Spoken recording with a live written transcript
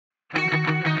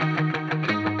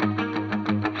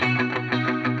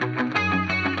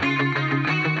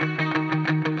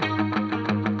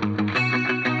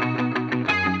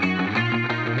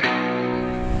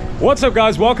What's up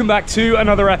guys, welcome back to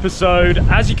another episode.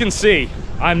 As you can see,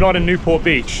 I'm not in Newport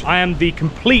Beach. I am the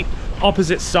complete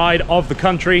opposite side of the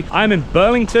country. I'm in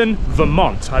Burlington,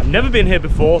 Vermont. I've never been here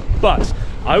before, but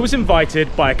I was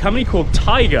invited by a company called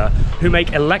Tiger who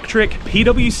make electric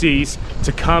PWCs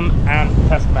to come and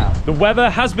test them out. The weather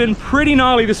has been pretty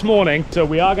gnarly this morning, so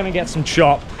we are gonna get some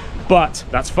chop, but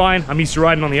that's fine. I'm used to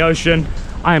riding on the ocean.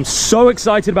 I am so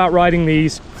excited about riding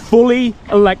these fully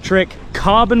electric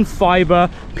carbon fiber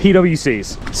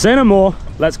PWCs. Say no more,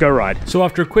 let's go ride. So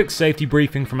after a quick safety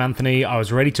briefing from Anthony, I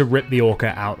was ready to rip the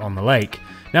Orca out on the lake.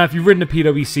 Now, if you've ridden a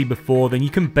PWC before, then you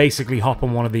can basically hop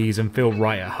on one of these and feel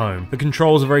right at home. The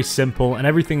controls are very simple and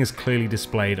everything is clearly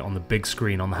displayed on the big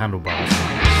screen on the handlebars.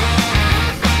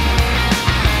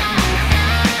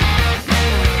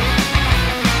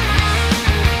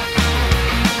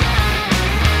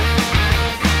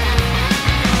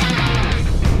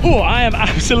 Oh, I am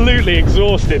absolutely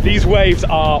exhausted. These waves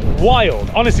are wild.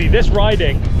 Honestly, this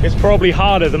riding is probably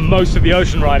harder than most of the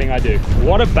ocean riding I do.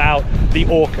 What about the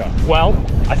Orca? Well,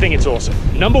 I think it's awesome.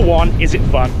 Number one, is it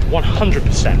fun?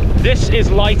 100%. This is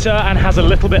lighter and has a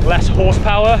little bit less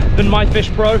horsepower than my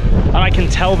Fish Pro, and I can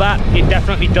tell that. It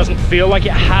definitely doesn't feel like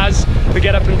it has the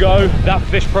get up and go that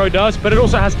Fish Pro does, but it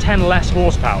also has 10 less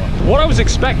horsepower. What I was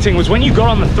expecting was when you got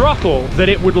on the throttle that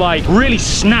it would like really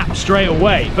snap straight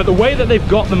away, but the way that they've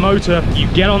got the motor, you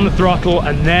get on the throttle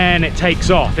and then it takes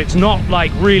off. It's not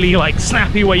like really like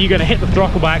snappy where you're going to hit the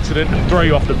throttle by accident and throw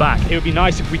you off the back. It would be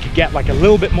nice if we could get like a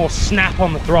little bit more snap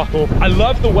on the throttle. I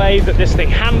love the way that this thing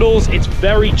handles. It's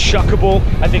very chuckable.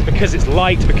 I think because it's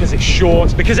light, because it's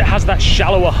short, because it has that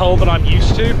shallower hull that I'm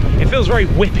used to, it feels very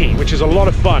whippy, which is a lot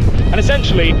of fun. And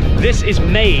essentially, this is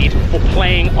made for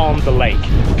playing on the lake.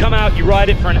 You come out, you ride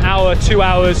it for an hour, 2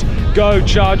 hours, go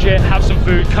charge it, have some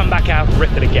food, come back out,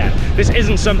 rip it again. This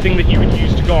isn't something that you would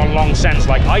use to go on long sends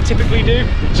like I typically do.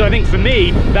 So I think for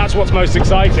me, that's what's most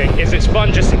exciting, is it's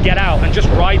fun just to get out and just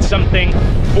ride something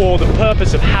for the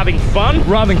purpose of having fun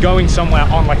rather than going somewhere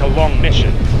on like a long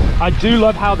mission. I do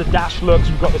love how the dash looks.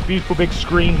 We've got this beautiful big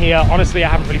screen here. Honestly, I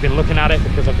haven't really been looking at it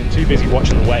because I've been too busy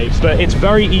watching the waves, but it's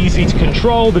very easy to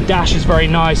control. The dash is very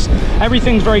nice.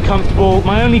 Everything's very comfortable.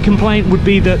 My only complaint would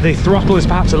be that the throttle is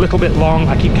perhaps a little bit long.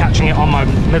 I keep catching it on my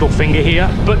middle finger here,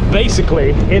 but basically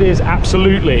it is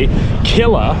absolutely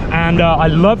killer, and I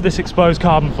love this exposed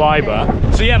carbon fiber.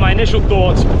 So yeah, my initial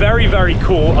thoughts, very, very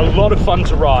cool. A lot of fun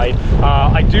to ride.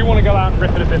 I do want to go out and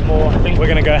rip it a bit more. I think we're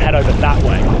going to go head over that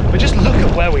way, but just look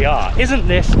at where we are. Isn't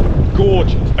this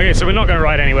gorgeous? Okay, so we're not going to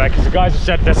ride anywhere because the guys have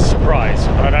said there's a surprise,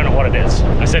 but I don't know what it is.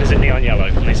 I said, is it neon yellow?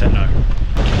 And they said no.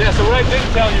 Yeah, so what I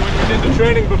didn't tell you when we did the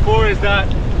training before is that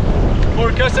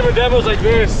for customer demos like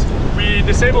this, we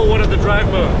disable one of the drive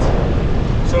modes.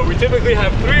 So we typically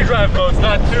have 3 drive modes,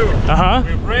 not 2. Uh-huh.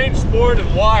 We have range, sport,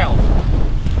 and wild.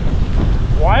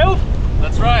 Wild?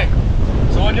 That's right.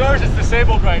 So on yours, it's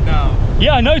disabled right now.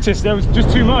 Yeah, I noticed there was just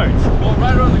 2 modes. Well,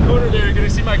 right around the corner there, you're going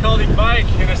to see my colleague Mike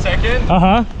in a second.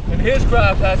 Uh-huh. And his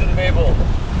craft has it enabled.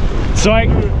 So I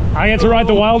get to ride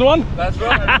the wild one? That's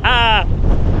right.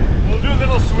 We'll do a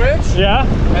little switch. Yeah.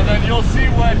 And then you'll see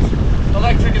what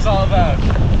electric is all about.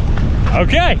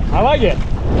 Okay, I like it.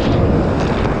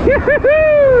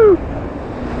 Yoo-hoo-hoo!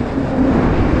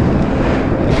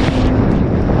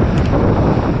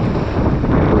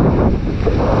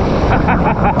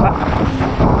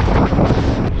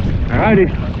 Alrighty,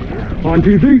 1,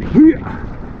 2, 3.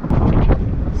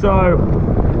 So,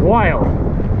 wild.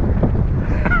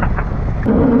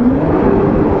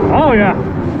 Oh yeah.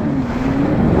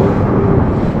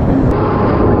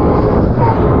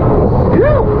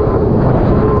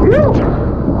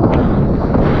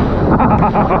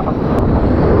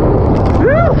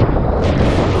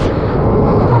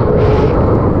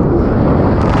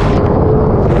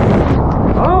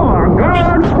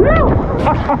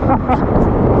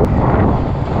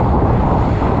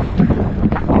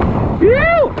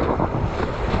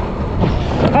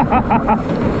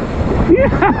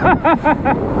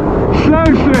 So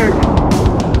sick.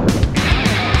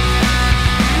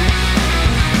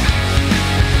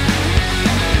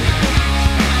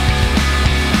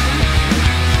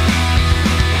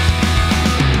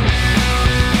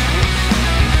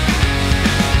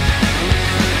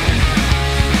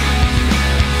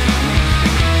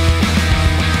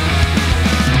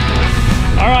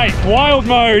 All right, wild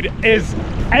mode is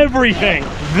everything.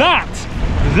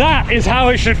 That is how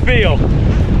it should feel.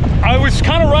 I was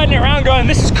kind of riding it around going,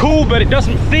 this is cool, but it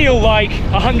doesn't feel like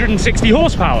 160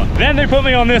 horsepower. Then they put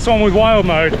me on this one with wild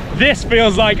mode. This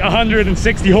feels like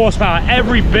 160 horsepower,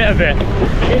 every bit of it.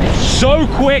 It's so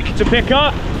quick to pick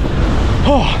up.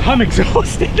 Oh, I'm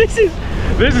exhausted.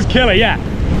 This is killer, yeah.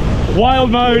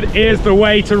 Wild mode is the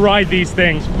way to ride these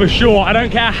things, for sure. I don't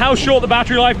care how short the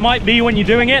battery life might be when you're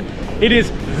doing it. It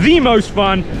is the most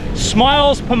fun.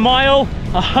 Smiles per mile,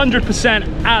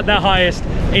 100% at their highest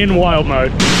in wild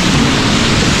mode.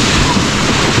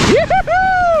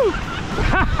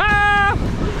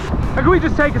 And can we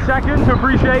just take a second to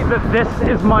appreciate that this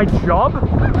is my job?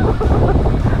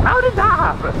 How did that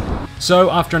happen?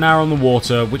 So after an hour on the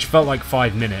water, which felt like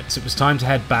 5 minutes, it was time to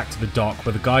head back to the dock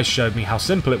where the guys showed me how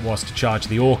simple it was to charge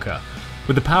the Orca.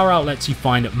 With the power outlets you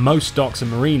find at most docks and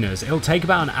marinas, it'll take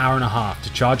about an hour and a half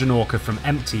to charge an Orca from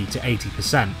empty to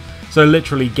 80%. So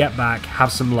literally get back,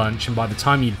 have some lunch, and by the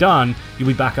time you're done, you'll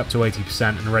be back up to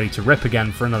 80% and ready to rip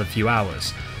again for another few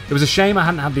hours. It was a shame I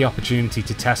hadn't had the opportunity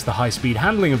to test the high-speed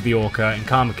handling of the Orca in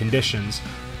calmer conditions,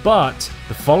 but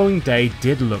the following day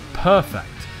did look perfect.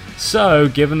 So,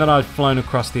 given that I'd flown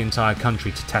across the entire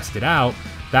country to test it out,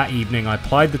 that evening I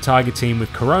plied the Tiger team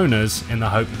with Coronas in the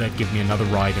hope that they'd give me another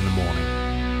ride in the morning.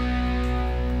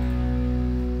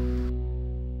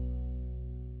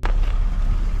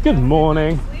 Good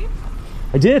morning.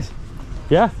 I did.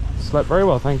 Yeah, slept very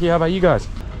well, thank you. How about you guys?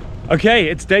 Okay,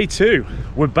 it's day 2.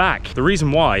 We're back. The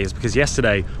reason why is because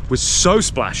yesterday was so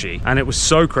splashy and it was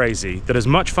so crazy that as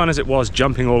much fun as it was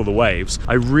jumping all of the waves,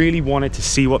 I really wanted to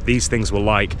see what these things were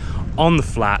like on the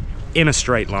flat, in a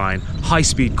straight line,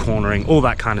 high-speed cornering, all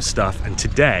that kind of stuff. And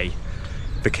today,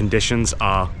 the conditions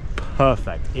are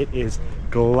perfect. It is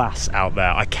glass out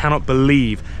there. I cannot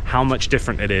believe how much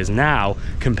different it is now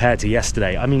compared to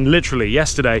yesterday. I mean, literally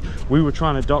yesterday we were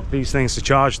trying to dock these things to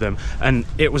charge them and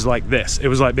it was like this. It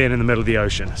was like being in the middle of the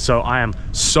ocean. So I am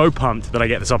so pumped that I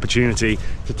get this opportunity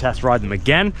to test ride them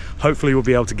again. Hopefully we'll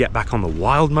be able to get back on the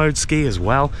wild mode ski as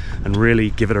well and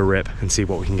really give it a rip and see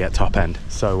what we can get top end.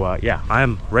 So yeah, I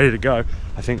am ready to go.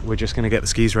 I think we're just going to get the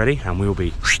skis ready and we'll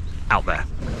be out there.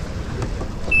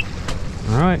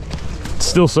 All right.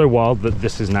 Still so wild that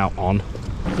this is now on.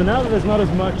 So now that there's not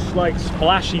as much like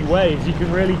splashy waves, you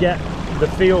can really get the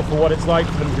feel for what it's like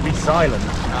for them to be silent.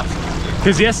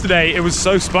 Because yesterday it was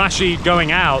so splashy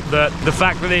going out that the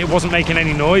fact that it wasn't making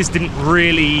any noise didn't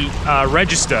really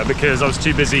register because I was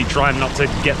too busy trying not to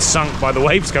get sunk by the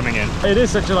waves coming in. It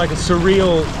is such a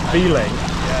surreal feeling.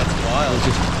 Yeah, it's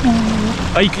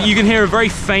wild. You can hear a very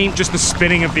faint, just the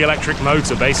spinning of the electric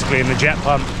motor basically in the jet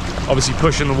pump. Obviously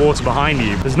pushing the water behind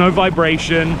you. There's no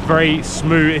vibration, very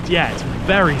smooth. Yeah, it's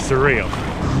very surreal.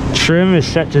 Trim is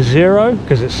set to 0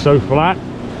 because it's so flat.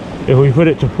 If we put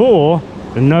it to 4,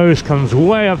 the nose comes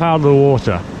way up out of the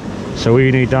water. So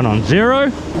we need done on 0.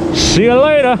 See you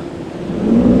later.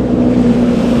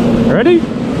 Ready?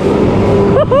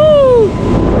 Woohoo!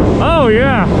 Oh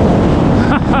yeah.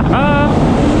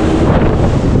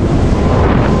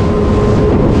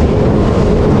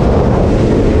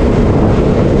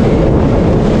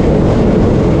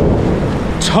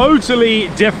 Totally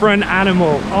different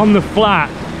animal on the flat.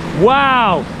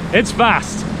 Wow, it's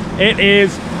fast. It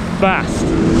is fast.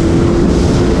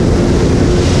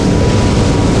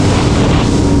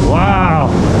 Wow.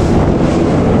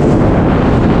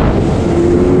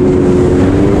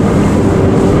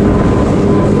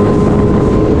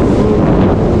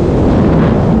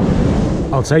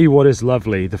 I'll tell you what is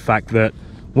lovely, the fact that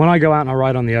when I go out and I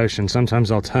ride on the ocean, sometimes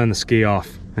I'll turn the ski off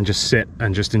and just sit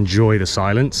and just enjoy the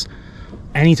silence.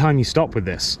 Anytime you stop with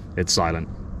this, it's silent.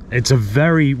 It's a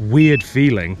very weird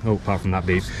feeling. Oh, apart from that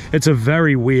beep. It's a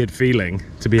very weird feeling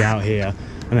to be out here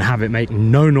and have it make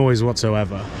no noise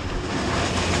whatsoever.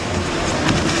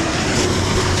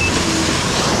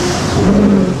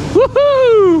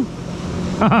 Woohoo!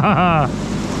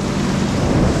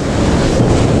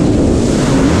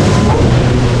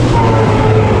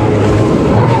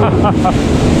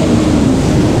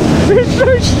 It's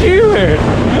so stupid!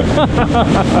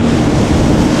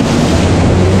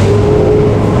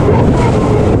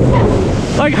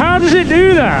 Like, how does it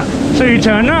do that? So you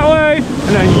turn that way,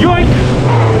 and then yoink!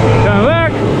 Turn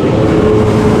back!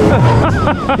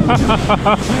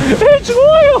 It's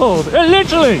wild!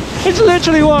 It's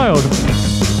literally wild!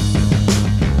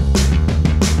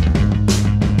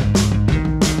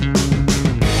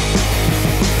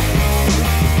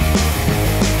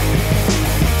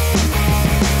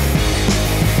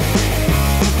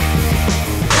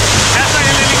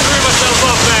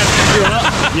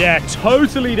 Yeah,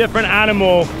 totally different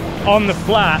animal on the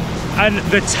flat, and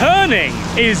the turning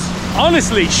is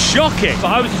honestly shocking.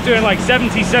 I was just doing like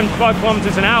 70, 75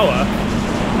 kilometers an hour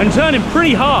and turning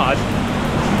pretty hard,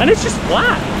 and it's just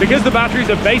flat because the batteries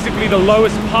are basically the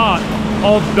lowest part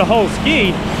of the whole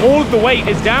ski. All of the weight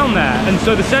is down there, and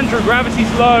so the center of gravity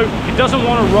is low. It doesn't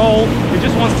want to roll, it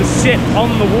just wants to sit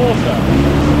on the water.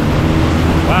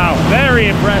 Wow, very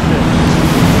impressive.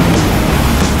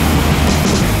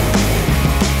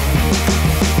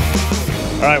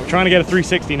 All right, we're trying to get a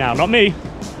 360 now. Not me,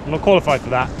 I'm not qualified for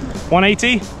that.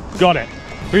 180, got it.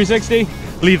 360,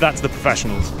 leave that to the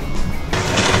professionals.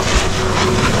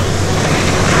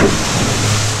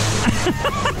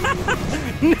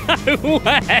 No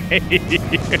way!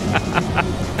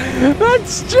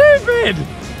 That's stupid!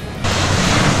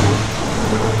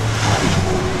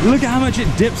 Look at how much it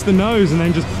dips the nose and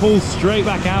then just pulls straight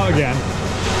back out again.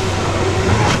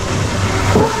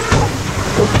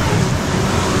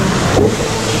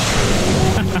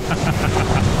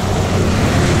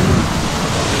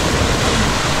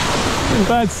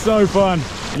 That's so fun.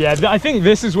 Yeah, I think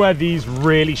this is where these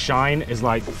really shine, is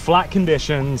like flat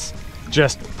conditions,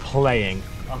 just playing.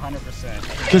 100%.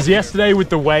 Because yesterday with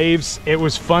the waves, it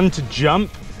was fun to jump,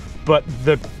 but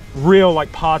the real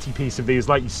like party piece of these,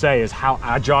 like you say, is how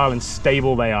agile and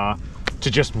stable they are to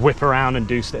just whip around and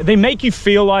do stuff. They make you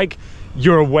feel like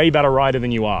you're a way better rider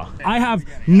than you are. I have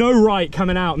no right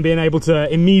coming out and being able to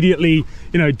immediately,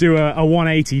 you know, do a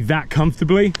 180 that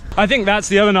comfortably. I think that's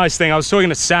the other nice thing. I was talking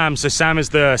to Sam. So Sam is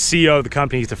the CEO of the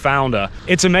company, he's the founder.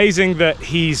 It's amazing that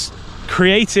he's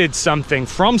created something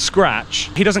from scratch.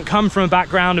 He doesn't come from a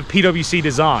background of PWC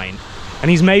design,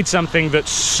 and he's made something that's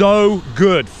so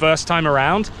good first time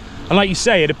around. And like you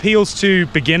say, it appeals to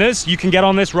beginners. You can get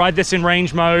on this, ride this in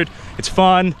range mode. It's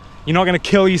fun. You're not going to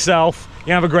kill yourself.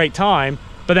 You have a great time.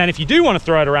 But then if you do want to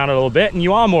throw it around a little bit and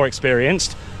you are more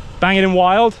experienced, bang it in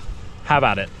wild, have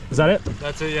at it. Is that it?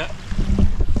 That's it, yeah.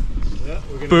 Yeah,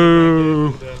 we're gonna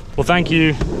Boo. get back in, Well, thank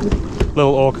you,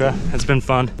 little Orca. It's been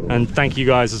fun. And thank you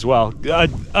guys as well.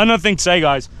 Another thing to say,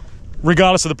 guys,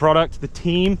 regardless of the product, the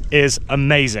team is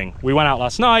amazing. We went out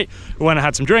last night, we went and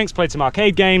had some drinks, played some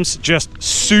arcade games, just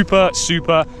super,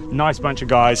 super nice bunch of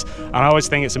guys. And I always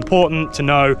think it's important to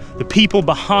know the people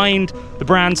behind the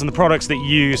brands and the products that you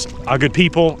use are good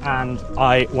people, and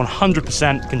I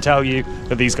 100% can tell you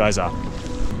that these guys are.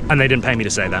 And they didn't pay me to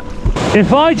say that.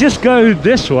 If I just go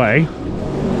this way,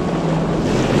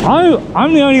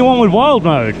 I'm the only one with wild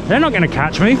mode. They're not gonna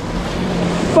catch me.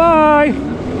 Bye.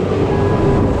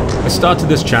 I started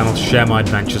this channel to share my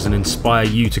adventures and inspire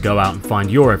you to go out and find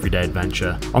your everyday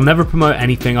adventure. I'll never promote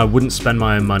anything I wouldn't spend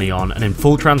my own money on, and in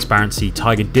full transparency,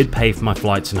 Tiger did pay for my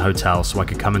flights and hotels so I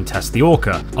could come and test the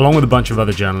Orca, along with a bunch of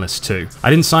other journalists too.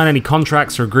 I didn't sign any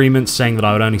contracts or agreements saying that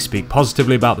I would only speak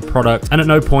positively about the product, and at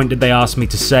no point did they ask me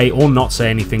to say or not say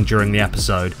anything during the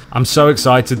episode. I'm so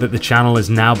excited that the channel is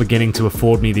now beginning to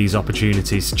afford me these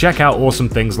opportunities to check out awesome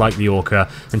things like the Orca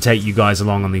and take you guys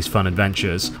along on these fun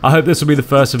adventures. I hope this will be the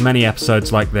first of many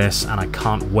episodes like this, and I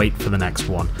can't wait for the next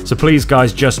one. So please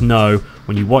guys, just know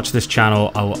when you watch this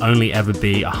channel, I will only ever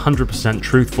be 100%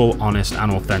 truthful, honest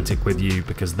and authentic with you,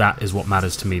 because that is what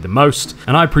matters to me the most.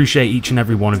 And I appreciate each and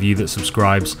every one of you that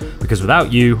subscribes, because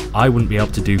without you, I wouldn't be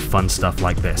able to do fun stuff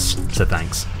like this. So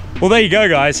thanks. Well, there you go,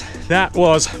 guys. That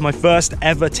was my first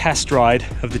ever test ride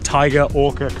of the Tiger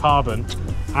Orca Carbon,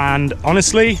 and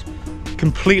honestly,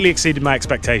 completely exceeded my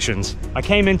expectations. I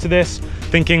came into this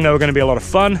thinking they were going to be a lot of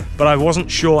fun, but I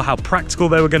wasn't sure how practical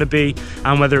they were going to be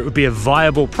and whether it would be a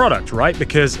viable product, right?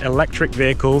 Because electric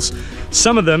vehicles,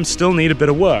 some of them still need a bit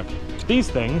of work.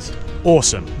 These things,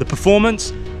 awesome. The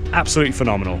performance, absolutely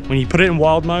phenomenal. When you put it in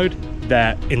wild mode,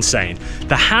 they're insane.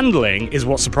 The handling is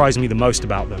what surprised me the most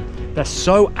about them. They're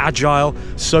so agile,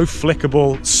 so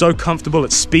flickable, so comfortable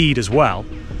at speed as well.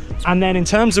 And then in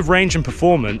terms of range and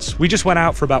performance, we just went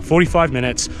out for about 45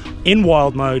 minutes in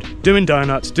wild mode, doing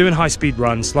donuts, doing high-speed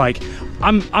runs. Like,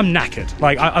 I'm knackered.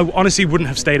 Like, I honestly wouldn't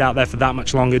have stayed out there for that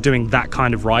much longer doing that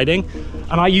kind of riding.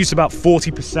 And I used about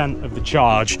 40% of the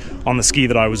charge on the ski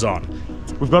that I was on.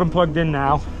 We've got them plugged in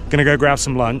now. Gonna go grab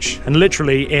some lunch, and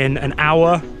literally in an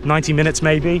hour, 90 minutes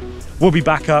maybe, we'll be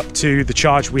back up to the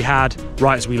charge we had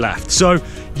right as we left. So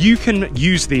you can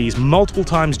use these multiple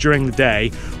times during the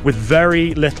day with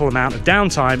very little amount of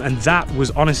downtime, and that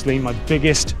was honestly my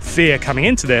biggest fear coming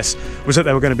into this, was that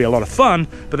they were going to be a lot of fun,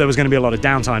 but there was going to be a lot of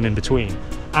downtime in between.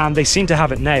 And they seem to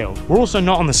have it nailed. We're also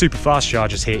not on the super fast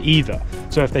chargers here either.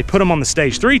 So if they put them on the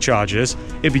stage 3 chargers,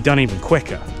 it'd be done even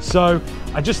quicker. So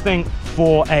I just think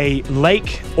for a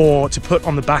lake or to put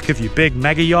on the back of your big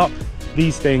mega yacht,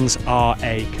 these things are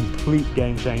a complete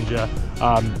game changer.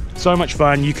 So much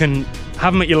fun. You can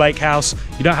have them at your lake house.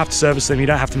 You don't have to service them. You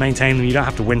don't have to maintain them. You don't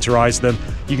have to winterize them.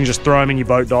 You can just throw them in your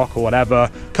boat dock or whatever,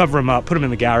 cover them up, put them in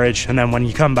the garage, and then when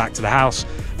you come back to the house,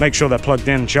 make sure they're plugged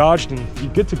in and charged, and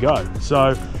you're good to go.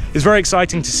 So it's very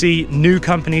exciting to see new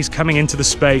companies coming into the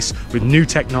space with new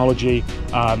technology.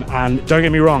 And don't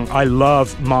get me wrong, I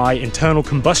love my internal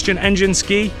combustion engine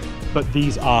ski, but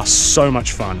these are so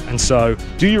much fun. And so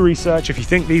do your research. If you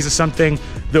think these are something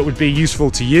that would be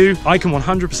useful to you, I can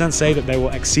 100% say that they will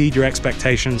exceed your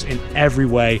expectations in every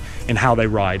way in how they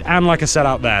ride. And like I said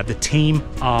out there, the team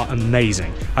are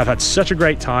amazing. I've had such a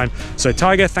great time. So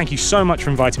Tiger, thank you so much for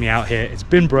inviting me out here. It's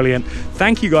been brilliant.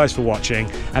 Thank you guys for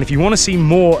watching. And if you want to see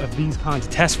more of these kinds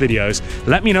of test videos,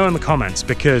 let me know in the comments,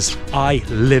 because I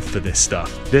live for this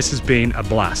stuff. This has been a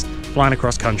blast, flying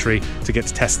across country to get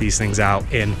to test these things out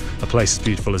in a place as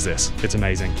beautiful as this. It's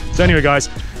amazing. So anyway, guys,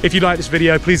 if you like this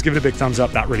video, please give it a big thumbs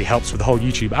up. That really helps with the whole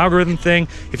YouTube algorithm thing.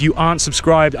 If you aren't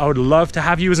subscribed, I would love to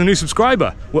have you as a new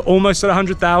subscriber. We're almost at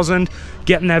 100,000,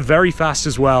 getting there very fast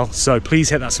as well. So please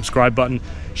hit that subscribe button.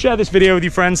 Share this video with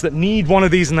your friends that need one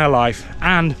of these in their life.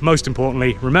 And most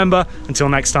importantly, remember, until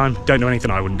next time, don't do anything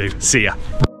I wouldn't do. See ya.